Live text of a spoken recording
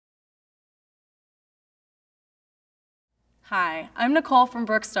Hi, I'm Nicole from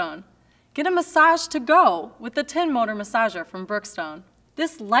Brookstone. Get a massage to go with the 10-motor massager from Brookstone.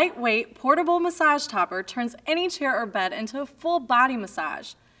 This lightweight, portable massage topper turns any chair or bed into a full body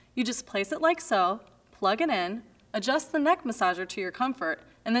massage. You just place it like so, plug it in, adjust the neck massager to your comfort,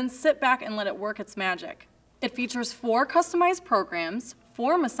 and then sit back and let it work its magic. It features 4 customized programs,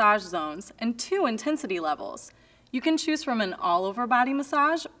 4 massage zones, and 2 intensity levels. You can choose from an all-over body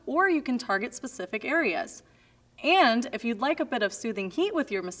massage, or you can target specific areas. And if you'd like a bit of soothing heat with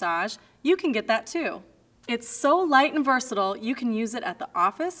your massage, you can get that too. It's so light and versatile, you can use it at the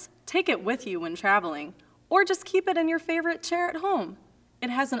office, take it with you when traveling, or just keep it in your favorite chair at home. It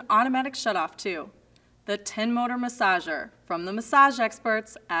has an automatic shutoff too. The 10-motor massager from the massage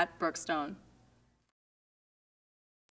experts at Brookstone.